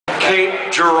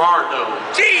Cape Girardeau.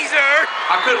 Teaser!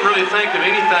 I couldn't really think of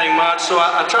anything much, so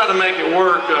I tried to make it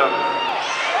work. The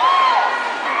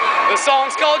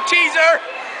song's called Teaser.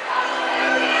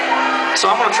 So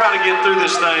I'm going to try to get through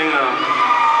this thing.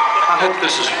 I hope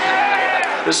this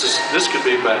could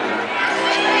be better.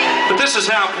 But this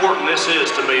is how important this is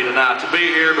to me tonight, to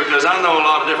be here, because I know a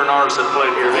lot of different artists that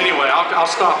played here. Anyway, I'll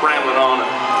stop rambling on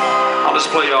and I'll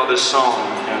just play y'all this song.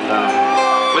 And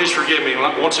please forgive me.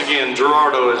 Once again,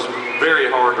 Girareau is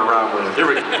very hard to rhyme with. Here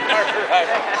we go.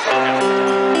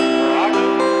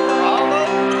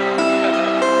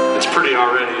 It's pretty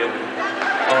already, isn't it?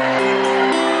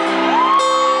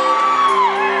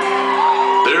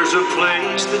 There's a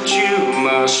place that you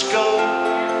must go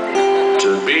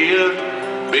to be a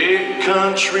big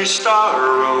country star.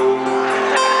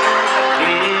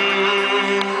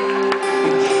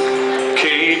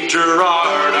 Cape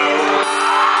Girardeau.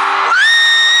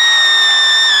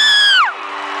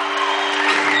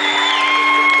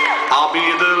 I'll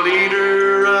be the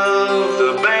leader of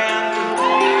the band,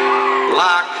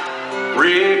 like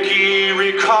Ricky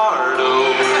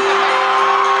Ricardo.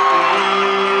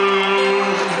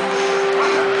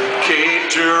 Cape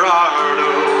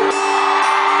Girardeau.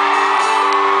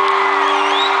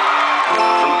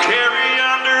 From Carrie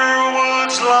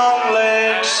Underwood's long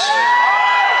legs